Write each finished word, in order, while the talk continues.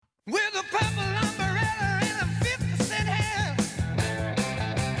with a purple umbrella and a 50-cent hand.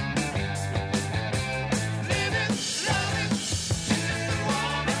 Living, loving, she's just a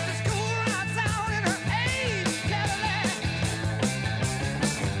woman. The school rides out in her age Cadillac.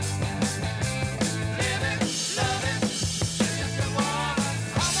 Living, loving, she's just a woman.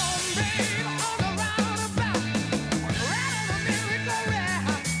 Come on, babe, on the roundabout, right on the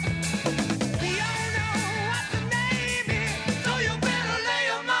merry-go-round. We all know what the name is, so you better lay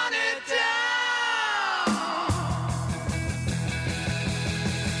your money down.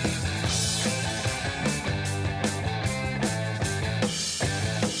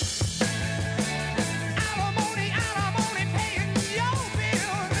 Alimony, paying your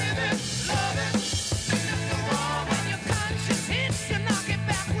bill. Living, loving, just a woman. Your conscience hits you, knock it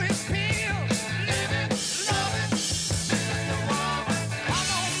back with pills. Living, loving, just a woman. Come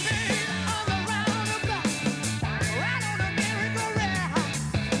on, babe, on the roundabout, right on the merry-go-round.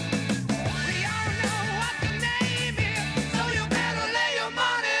 We all know what the name is, so you better lay your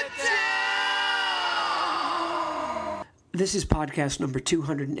money down. This is podcast number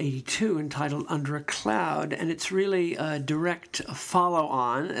 282, entitled Under a Cloud, and it's really a direct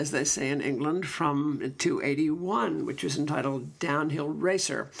follow-on, as they say in England, from 281, which was entitled Downhill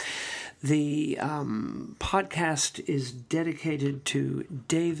Racer. The podcast is dedicated to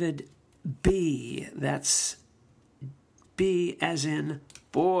David B. That's B as in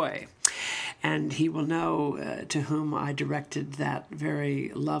boy. And he will know to whom I directed that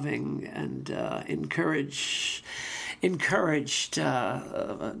very loving and encouraged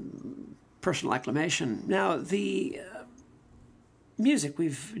personal acclamation. Now, the music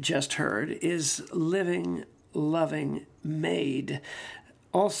we've just heard is Living, Loving, Made,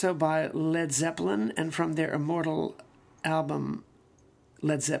 also by Led Zeppelin, and from their immortal album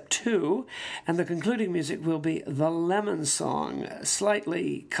Led Zepp 2, and the concluding music will be The Lemon Song,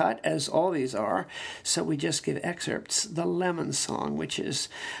 slightly cut, as all these are, so we just give excerpts. The Lemon Song, which is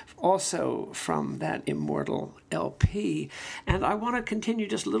also from that immortal LP. And I want to continue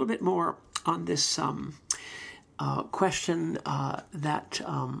just a little bit more on this question that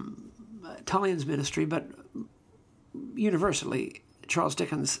Tullian's ministry, but universally Charles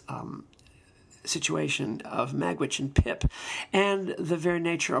Dickens' situation of Magwitch and Pip, and the very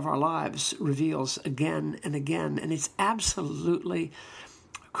nature of our lives reveals again and again, and it's absolutely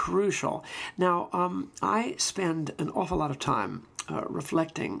crucial. Now, I spend an awful lot of time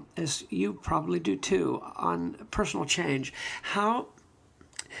reflecting, as you probably do too, on personal change. How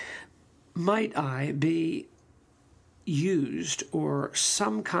might I be used, or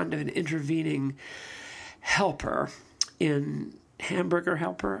some kind of an intervening helper in hamburger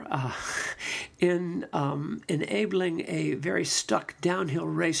helper in enabling a very stuck downhill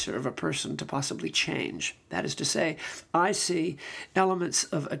racer of a person to possibly change. That is to say, I see elements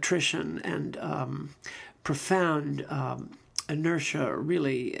of attrition and profound inertia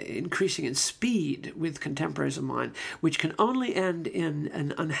really increasing in speed with contemporaries of mine, which can only end in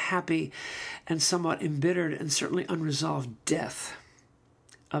an unhappy and somewhat embittered and certainly unresolved death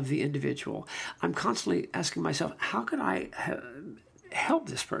of the individual. I'm constantly asking myself, how could I help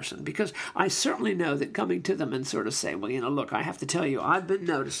this person? Because I certainly know that coming to them and sort of say, well, look, I have to tell you, I've been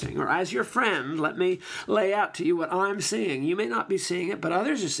noticing, or as your friend, let me lay out to you what I'm seeing. You may not be seeing it, but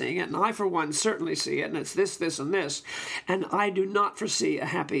others are seeing it, and I, for one, certainly see it, and it's this, this, and this. And I do not foresee a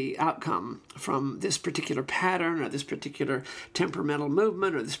happy outcome from this particular pattern, or this particular temperamental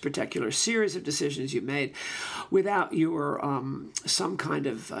movement, or this particular series of decisions you made without your some kind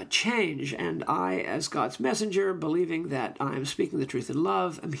of change. And I, as God's messenger, believing that I am speaking the truth in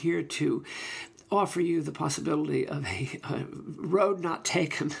love, I'm here to offer you the possibility of a road not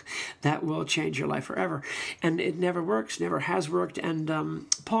taken that will change your life forever. And it never works, never has worked. And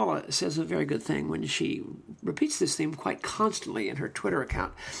Paula says a very good thing when she repeats this theme quite constantly in her Twitter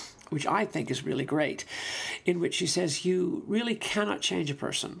account, which I think is really great, in which she says, you really cannot change a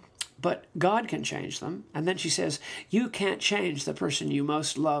person, but God can change them. And then she says, you can't change the person you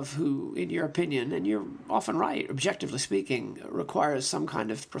most love who, in your opinion, and you're often right, objectively speaking, requires some kind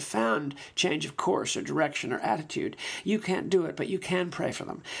of profound change of course or direction or attitude. You can't do it, but you can pray for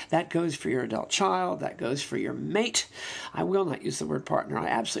them. That goes for your adult child. That goes for your mate. I will not use the word partner. I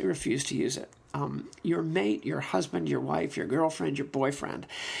absolutely refuse to use it. Your mate, your husband, your wife, your girlfriend, your boyfriend.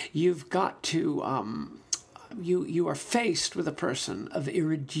 You've got to... You are faced with a person of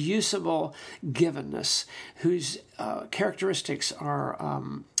irreducible givenness, whose characteristics are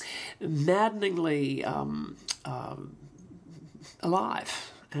maddeningly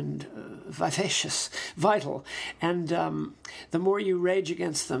alive and vivacious, vital. And the more you rage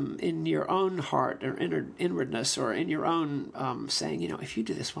against them in your own heart or inwardness or in your own saying, if you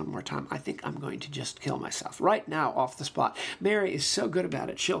do this one more time, I think I'm going to just kill myself right now off the spot. Mary is so good about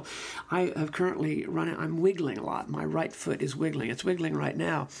it. I have currently I'm wiggling a lot. My right foot is wiggling. It's wiggling right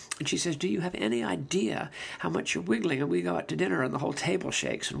now. And she says, do you have any idea how much you're wiggling? And we go out to dinner and the whole table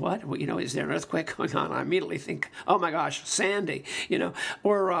shakes. And what? Well, is there an earthquake going on? I immediately think, oh my gosh, Sandy,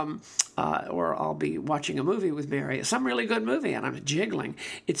 or I'll be watching a movie with Mary, some really good movie, and I'm jiggling.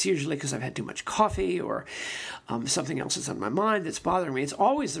 It's usually because I've had too much coffee or something else is on my mind that's bothering me. It's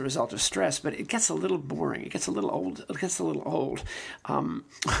always the result of stress, but it gets a little boring. It gets a little old.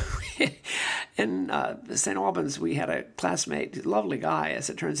 In St. Albans, we had a classmate, lovely guy, as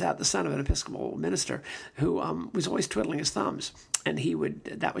it turns out, the son of an Episcopal minister, who was always twiddling his thumbs. And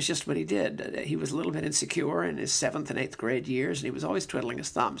that was just what he did. He was a little bit insecure in his 7th and 8th grade years, and he was always twiddling his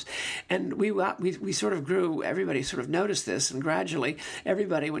thumbs. And we sort of grew, everybody sort of noticed this, and gradually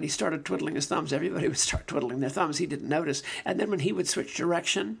everybody, when he started twiddling his thumbs, everybody would start twiddling their thumbs. He didn't notice. And then when he would switch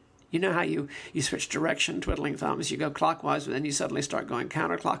direction, you know how you switch direction, twiddling thumbs, you go clockwise, but then you suddenly start going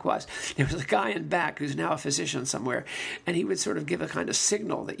counterclockwise. There was a guy in back who's now a physician somewhere, and he would sort of give a kind of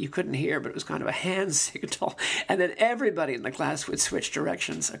signal that you couldn't hear, but it was kind of a hand signal. And then everybody in the class would switch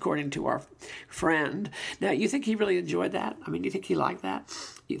directions, according to our friend. Now, you think he really enjoyed that? I mean, do you think he liked that?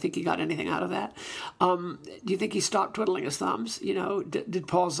 Do you think he got anything out of that? Do you think he stopped twiddling his thumbs? Did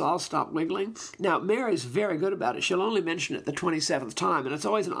Paul Zoll stop wiggling? Now, Mary's very good about it. She'll only mention it the 27th time, and it's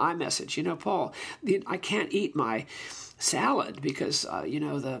always an I message. Paul, I can't eat my salad because,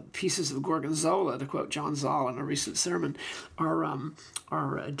 the pieces of gorgonzola, to quote John Zoll in a recent sermon,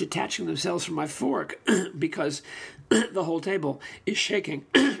 are detaching themselves from my fork because the whole table is shaking.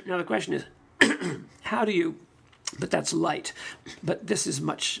 Now, the question is, how do you... But that's light. But this is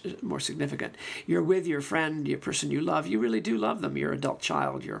much more significant. You're with your friend, your person you love. You really do love them. Your adult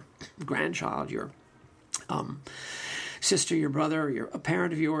child, your grandchild, your sister, your brother, a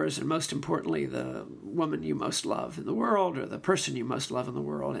parent of yours, and most importantly, the woman you most love in the world or the person you most love in the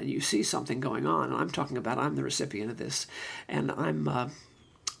world, and you see something going on. And I'm the recipient of this, and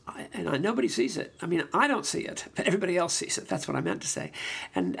nobody sees it. I mean, I don't see it, but everybody else sees it. That's what I meant to say.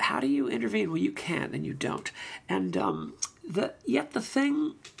 And how do you intervene? Well, you can and you don't. And yet the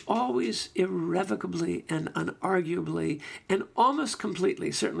thing always irrevocably and unarguably and almost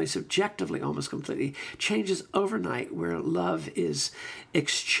completely, certainly subjectively almost completely, changes overnight where love is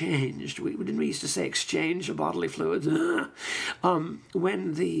exchanged. Didn't we used to say exchange of bodily fluids?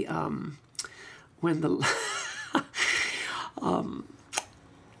 When the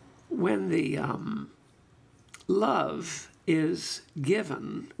love is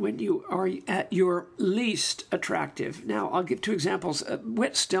given, when you are at your least attractive. Now, I'll give 2 examples.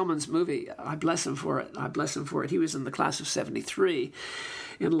 Whit Stillman's movie, I bless him for it. He was in the class of 73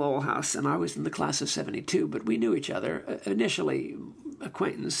 in Lowell House, and I was in the class of 72, but we knew each other. Initially,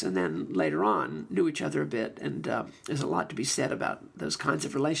 acquaintance, and then later on knew each other a bit, and there's a lot to be said about those kinds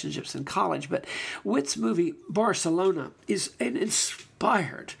of relationships in college. But Whit's movie, Barcelona, is an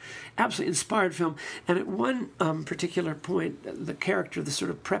absolutely inspired film. And at one particular point, the character, the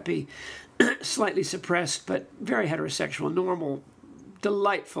sort of preppy, slightly suppressed, but very heterosexual, normal,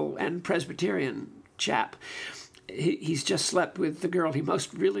 delightful, and Presbyterian chap, he's just slept with the girl he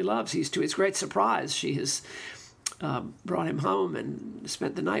most really loves. To his great surprise, she has brought him home and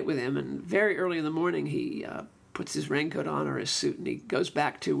spent the night with him. And very early in the morning, he puts his raincoat on or his suit, and he goes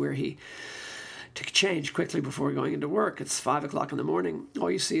back to where he to change quickly before going into work. It's 5 o'clock in the morning. All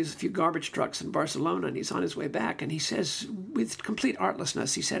you see is a few garbage trucks in Barcelona, and he's on his way back. And he says, with complete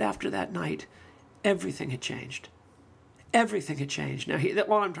artlessness, he said, after that night, everything had changed. Everything had changed. Now,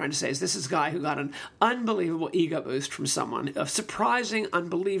 what I'm trying to say is this is a guy who got an unbelievable ego boost from someone, a surprising,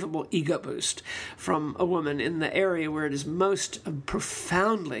 unbelievable ego boost from a woman in the area where it is most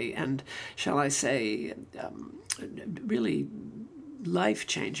profoundly and, shall I say, really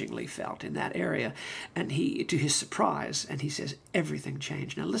life-changingly felt in that area. And he, to his surprise, and he says, everything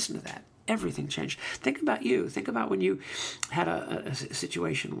changed. Now, listen to that. Everything changed. Think about you. Think about when you had a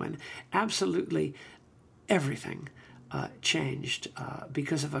situation when absolutely everything changed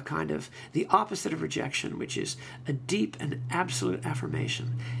because of a kind of the opposite of rejection, which is a deep and absolute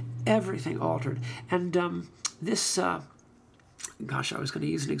affirmation. Everything altered. And this, gosh, I was going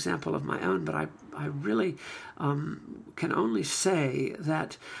to use an example of my own, but I really can only say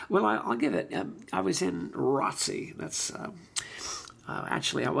that, well, I'll give it. I was in ROTC. That's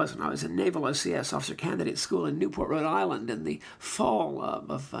Actually, I wasn't. I was in Naval OCS Officer Candidate School in Newport, Rhode Island in the fall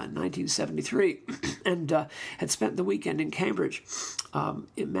of 1973 and had spent the weekend in Cambridge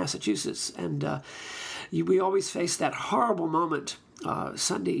in Massachusetts. And we always faced that horrible moment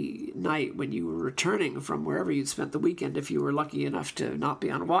Sunday night when you were returning from wherever you'd spent the weekend, if you were lucky enough to not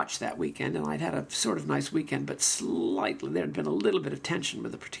be on watch that weekend. And I'd had a sort of nice weekend, but slightly there had been a little bit of tension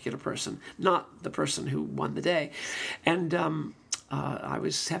with a particular person, not the person who won the day. And I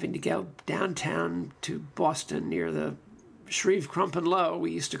was having to go downtown to Boston near the Shreve Crump and Low.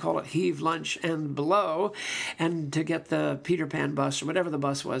 We used to call it Heave, Lunch, and Below, and to get the Peter Pan bus or whatever the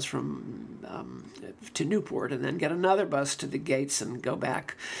bus was from to Newport, and then get another bus to the gates and go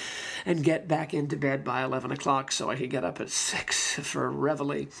back and get back into bed by 11 o'clock so I could get up at 6 for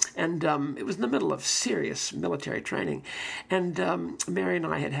reveille. And it was in the middle of serious military training. And Mary and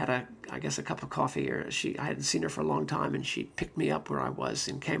I had a cup of coffee. I hadn't seen her for a long time, and she picked me up where I was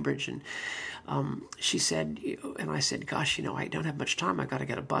in Cambridge. And she said, and I said, gosh, I don't have much time. I got to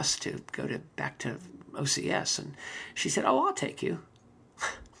get a bus to go back to OCS. And she said, oh, I'll take you.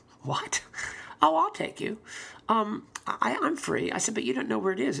 What? Oh, I'll take you. I'm free. I said, but you don't know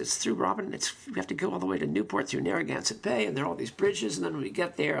where it is. It's through Robin. We have to go all the way to Newport through Narragansett Bay, and there are all these bridges. And then when we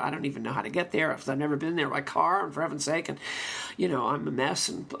get there, I don't even know how to get there because I've never been there by car, and for heaven's sake, and I'm a mess,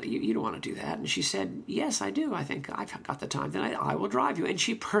 and you don't want to do that. And she said, yes, I do. I think I've got the time. Then I will drive you. And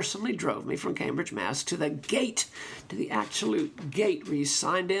she personally drove me from Cambridge, Mass, to the gate, to the absolute gate where you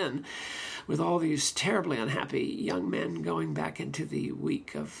signed in with all these terribly unhappy young men going back into the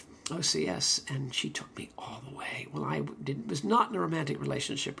week of OCS, and she took me all the way. Well, I was not in a romantic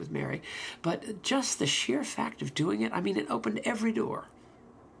relationship with Mary, but just the sheer fact of doing it, it opened every door.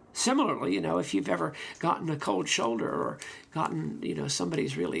 Similarly, if you've ever gotten a cold shoulder or gotten,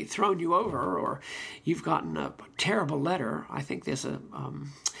 somebody's really thrown you over, or you've gotten a terrible letter. I think there's a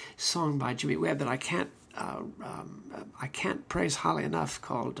song by Jimmy Webb that I can't praise highly enough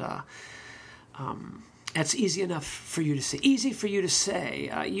called That's Easy Enough for You to Say. Easy for you to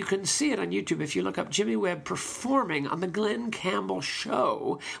say. You can see it on YouTube if you look up Jimmy Webb performing on the Glenn Campbell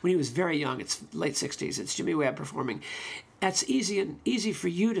Show when he was very young. It's late 60s. It's Jimmy Webb performing. That's easy for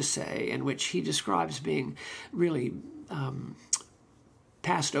you to say, in which he describes being really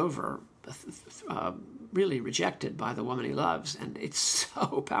passed over, really rejected by the woman he loves, and it's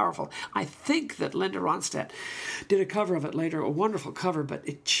so powerful. I think that Linda Ronstadt did a cover of it later, a wonderful cover, but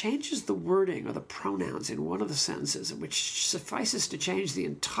it changes the wording or the pronouns in one of the sentences, which suffices to change the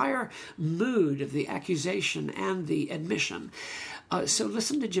entire mood of the accusation and the admission. So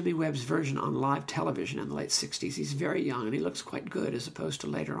listen to Jimmy Webb's version on live television in the late 60s. He's very young, and he looks quite good as opposed to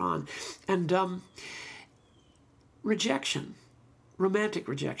later on. And rejection, romantic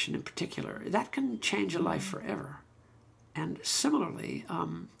rejection in particular, that can change a life forever. And similarly,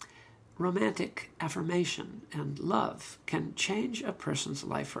 romantic affirmation and love can change a person's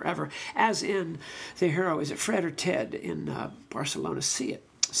life forever, as in the hero, is it Fred or Ted in Barcelona? See it.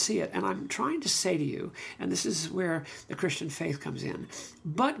 And I'm trying to say to you, and this is where the Christian faith comes in,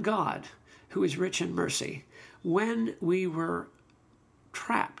 but God, who is rich in mercy, when we were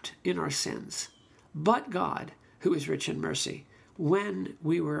trapped in our sins, but God, who is rich in mercy, when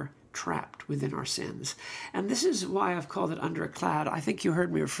we were trapped within our sins. And this is why I've called it Under a Cloud. I think you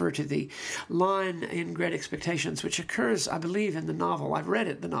heard me refer to the line in Great Expectations, which occurs, I believe, in the novel. I've read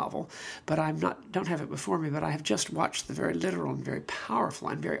it, the novel, but don't have it before me, but I have just watched the very literal and very powerful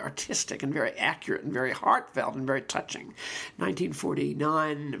and very artistic and very accurate and very heartfelt and very touching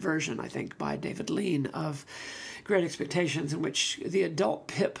 1949 version, I think, by David Lean of Great Expectations, in which the adult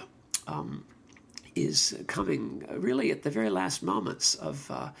Pip is coming really at the very last moments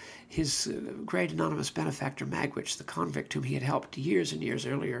of his great anonymous benefactor Magwitch, the convict whom he had helped years and years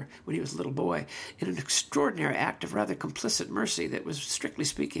earlier when he was a little boy, in an extraordinary act of rather complicit mercy that was, strictly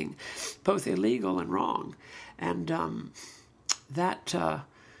speaking, both illegal and wrong. And that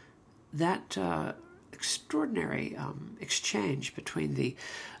extraordinary exchange between the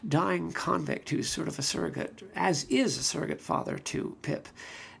dying convict, who's sort of a surrogate, as is a surrogate father to Pip,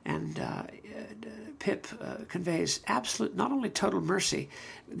 and Pip conveys absolute, not only total mercy.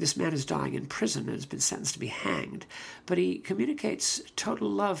 This man is dying in prison and has been sentenced to be hanged, but he communicates total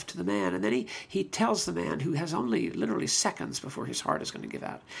love to the man. And then he tells the man, who has only literally seconds before his heart is going to give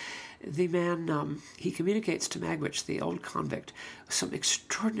out, the man, he communicates to Magwitch, the old convict, some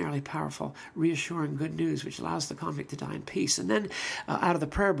extraordinarily powerful, reassuring good news, which allows the convict to die in peace. And then out of the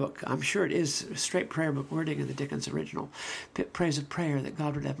prayer book, I'm sure it is straight prayer book wording in the Dickens original, Pip prays a prayer that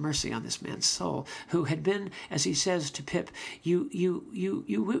God would have mercy on this man's soul, who had been, as he says to Pip, you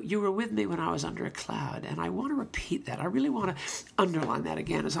were with me when I was under a cloud. And I want to repeat that. I really want to underline that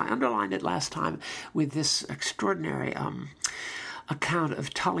again, as I underlined it last time with this extraordinary account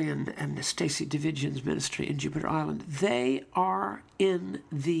of Tullian and Stacey Davidjian's ministry in Jupiter Island. They are in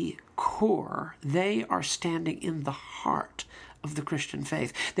the core. They are standing in the heart of the Christian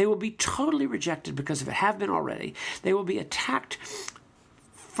faith. They will be totally rejected because of it, have been already. They will be attacked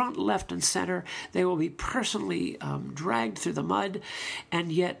front, left, and center. They will be personally dragged through the mud,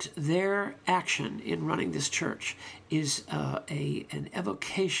 and yet their action in running this church is an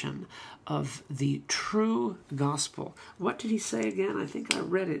evocation of the true gospel. What did he say again? I think I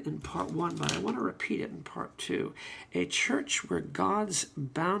read it in part 1, but I want to repeat it in part 2. A church where God's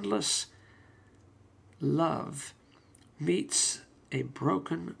boundless love meets a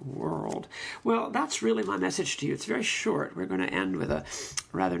broken world. Well, that's really my message to you. It's very short. We're going to end with a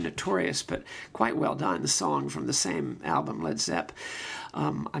rather notorious but quite well done song from the same album, Led Zepp.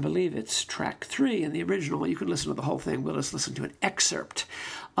 I believe it's track 3 in the original. You can listen to the whole thing. We'll just listen to an excerpt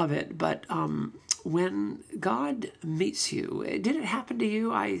of it. But when God meets you, did it happen to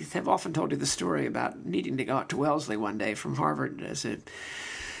you? I have often told you the story about needing to go out to Wellesley one day from Harvard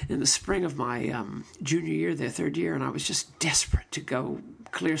in the spring of my junior year there, third year, and I was just desperate to go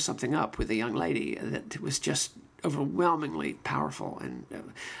clear something up with a young lady that was just overwhelmingly powerful, and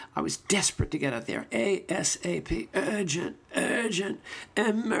I was desperate to get out there. ASAP, urgent,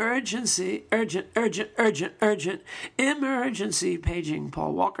 emergency, urgent, emergency, paging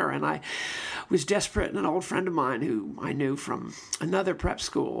Paul Walker. And I was desperate, and an old friend of mine who I knew from another prep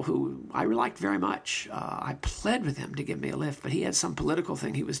school, who I liked very much, I pled with him to give me a lift, but he had some political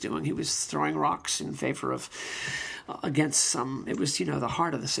thing he was doing. He was throwing rocks in favor of against some, it was, the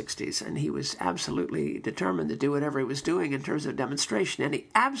heart of the 60s, and he was absolutely determined to do whatever he was doing in terms of demonstration, and he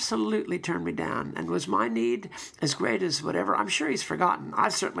absolutely turned me down. And was my need as great as whatever? I'm sure he's forgotten.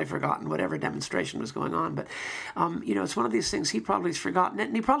 I've certainly forgotten whatever demonstration was going on, but, it's one of these things, he probably has forgotten it,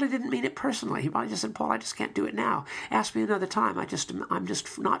 and he probably didn't mean it personally. He probably just said, Paul, I just can't do it now. Ask me another time. I'm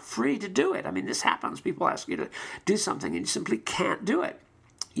just not free to do it. I mean, this happens. People ask you to do something, and you simply can't do it.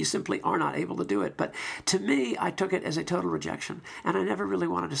 You simply are not able to do it. But to me, I took it as a total rejection, and I never really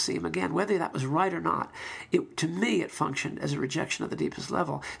wanted to see him again. Whether that was right or not, to me, it functioned as a rejection at the deepest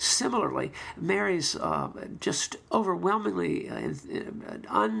level. Similarly, Mary's just overwhelmingly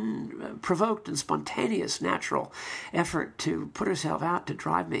unprovoked and spontaneous natural effort to put herself out to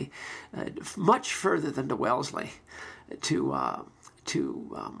drive me much further than to Wellesley,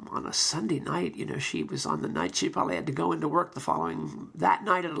 on a Sunday night. She was on the night. She probably had to go into work that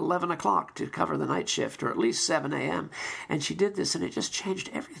night at 11 o'clock to cover the night shift, or at least 7 a.m. And she did this, and it just changed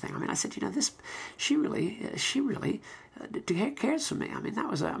everything. I mean, I said, she really cares for me. I mean,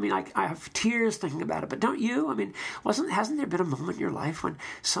 I have tears thinking about it, but don't you? I mean, hasn't there been a moment in your life when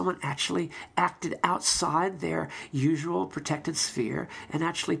someone actually acted outside their usual protected sphere and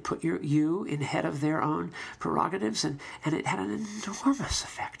actually put you in head of their own prerogatives, and it had an enormous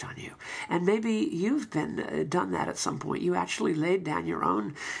effect on you? And maybe you've been done that at some point. You actually laid down your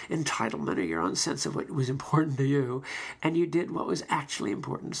own entitlement or your own sense of what was important to you, and you did what was actually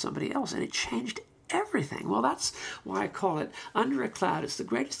important to somebody else, and it changed everything. Well, that's why I call it Under a Cloud. It's the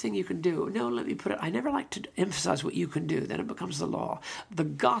greatest thing you can do. No, let me put it, I never like to emphasize what you can do, then it becomes the law. The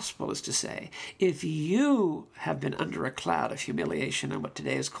gospel is to say, if you have been under a cloud of humiliation and what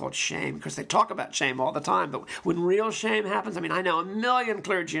today is called shame, because they talk about shame all the time, but when real shame happens, I know a million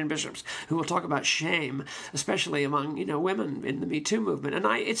clergy and bishops who will talk about shame, especially among, women in the Me Too movement, and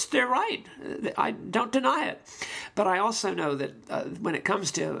it's their right. I don't deny it. But I also know that when it comes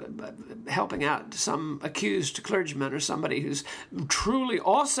to helping out some accused clergyman or somebody who's truly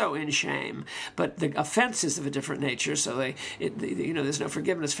also in shame, but the offense is of a different nature, so there's no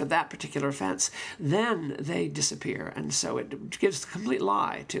forgiveness for that particular offense, then they disappear. And so it gives the complete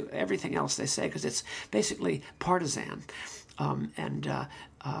lie to everything else they say, because it's basically partisan.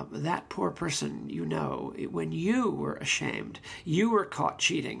 That poor person, when you were ashamed, you were caught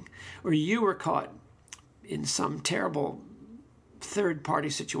cheating, or you were caught in some terrible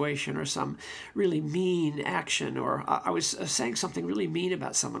third-party situation or some really mean action, or I was saying something really mean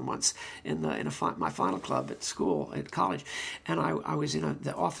about someone once in my final club at college, and I was in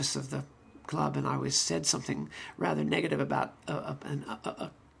the office of the club, and I said something rather negative about an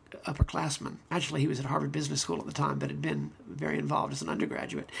upperclassman. Actually, he was at Harvard Business School at the time, but had been very involved as an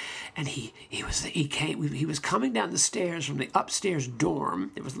undergraduate. And he was coming down the stairs from the upstairs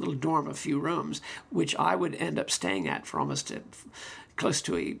dorm. It was a little dorm of a few rooms, which I would end up staying at for almost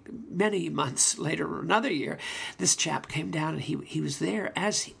many months later, or another year, this chap came down, and he was there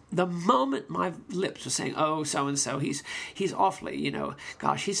the moment my lips were saying, "Oh, so and so, he's awfully,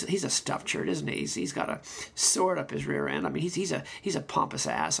 gosh, he's a stuffed shirt, isn't he? He's got a sword up his rear end. I mean, he's a pompous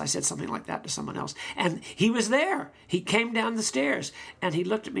ass." I said something like that to someone else, and he was there. He came down the stairs, and he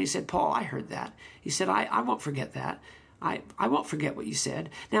looked at me and said, "Paul, I heard that." He said, "I won't forget that. I won't forget what you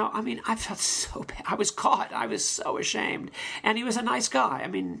said." Now, I mean, I felt so bad. I was caught. I was so ashamed. And he was a nice guy. I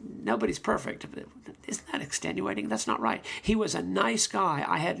mean, nobody's perfect. Isn't that extenuating? That's not right. He was a nice guy.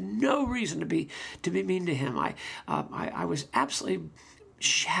 I had no reason to be mean to him. I was absolutely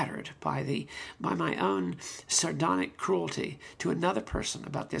shattered by my own sardonic cruelty to another person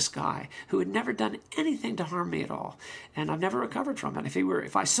about this guy who had never done anything to harm me at all, and I've never recovered from it.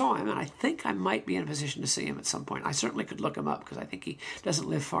 If I saw him, and I think I might be in a position to see him at some point, I certainly could look him up because I think he doesn't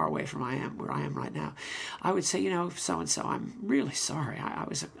live far away from where I am right now. I would say, so and so, I'm really sorry. I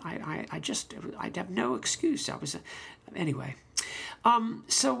have no excuse. Anyway.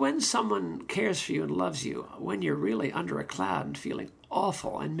 So when someone cares for you and loves you, when you're really under a cloud and feeling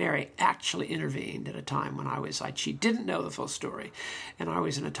awful, and Mary actually intervened at a time when she didn't know the full story, and I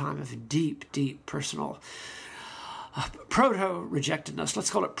was in a time of deep, deep personal proto-rejectedness. Let's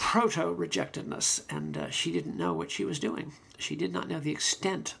call it proto-rejectedness, and she didn't know what she was doing. She did not know the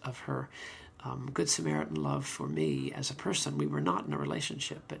extent of her Good Samaritan love for me as a person. We were not in a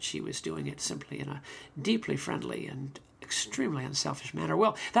relationship, but she was doing it simply in a deeply friendly and extremely unselfish manner.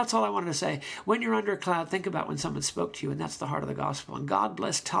 Well, that's all I wanted to say. When you're under a cloud, think about when someone spoke to you, and that's the heart of the gospel. And God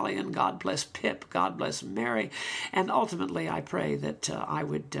bless Tullian, God bless Pip, God bless Mary, and ultimately I pray that I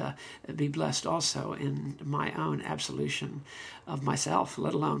would be blessed also in my own absolution of myself,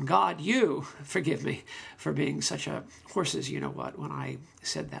 let alone God, you forgive me for being such a horse's you-know-what when I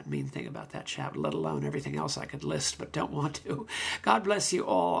said that mean thing about that chap, let alone everything else I could list but don't want to. God bless you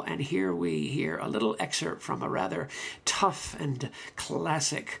all, and here we hear a little excerpt from a rather tough and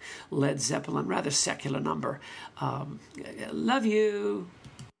classic Led Zeppelin, rather secular number. Love you.